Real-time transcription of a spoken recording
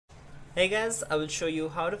Hey guys, I will show you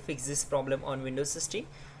how to fix this problem on Windows system.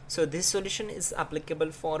 So this solution is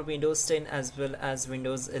applicable for Windows 10 as well as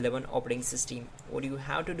Windows 11 operating system. What you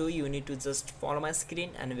have to do, you need to just follow my screen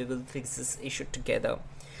and we will fix this issue together.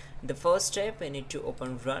 The first step, we need to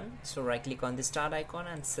open run. So right click on the start icon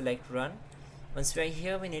and select run. Once we are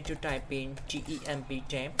here, we need to type in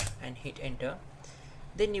temp and hit enter.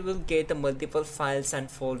 Then you will get the multiple files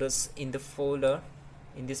and folders in the folder.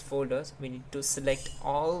 In these folders, we need to select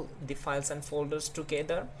all the files and folders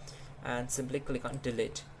together and simply click on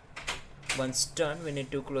delete. Once done, we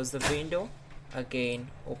need to close the window. Again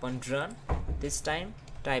open run. This time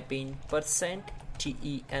type in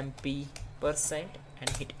 %temp% and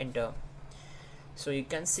hit enter. So you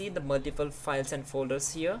can see the multiple files and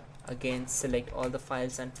folders here. Again select all the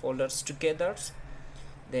files and folders together,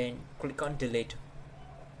 then click on delete.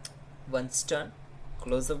 Once done,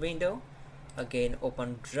 close the window. Again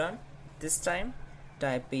open run. This time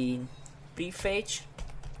type in prefetch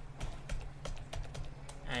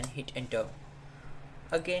and hit enter.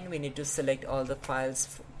 Again we need to select all the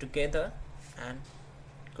files together and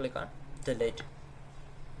click on delete.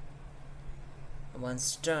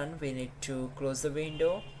 Once done, we need to close the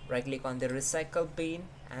window, right click on the recycle bin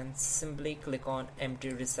and simply click on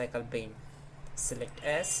empty recycle bin. Select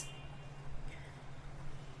S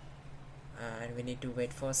and we need to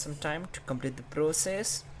wait for some time to complete the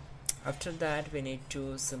process. After that, we need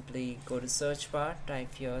to simply go to search bar,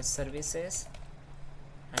 type your services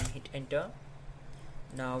and hit enter.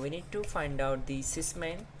 Now we need to find out the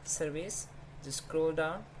sysmain service. Just scroll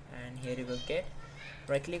down and here you will get,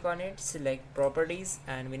 right click on it, select properties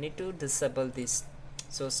and we need to disable this.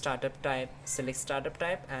 So startup type, select startup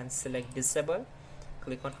type and select disable,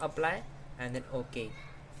 click on apply and then OK.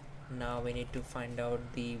 Now we need to find out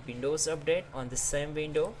the Windows update on the same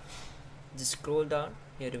window. Just scroll down,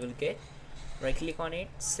 here you will get, right click on it,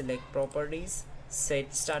 select properties,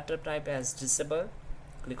 set startup type as disable,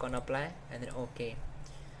 click on apply and then OK.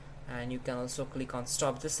 And you can also click on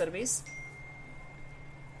stop the service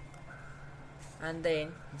and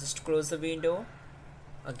then just close the window.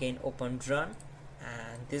 Again open run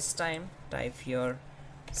and this time type your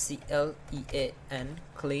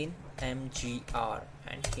clean mgr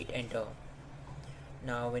and hit enter.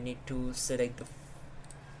 Now we need to select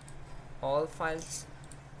all files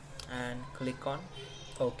and click on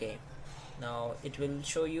OK. Now it will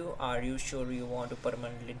show you, are you sure you want to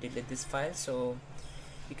permanently delete this file? So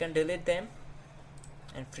you can delete them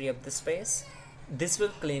and free up the space. This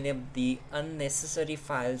will clean up the unnecessary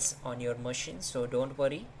files on your machine, so don't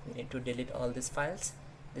worry, we need to delete all these files.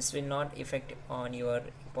 This will not affect on your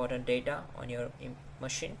important data on your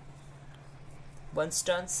machine. Once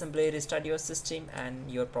done, simply restart your system and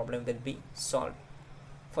your problem will be solved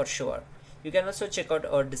for sure. You can also check out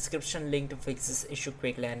our description link to fix this issue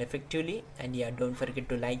quickly and effectively. And yeah, don't forget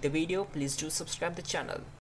to like the video. Please do subscribe the channel.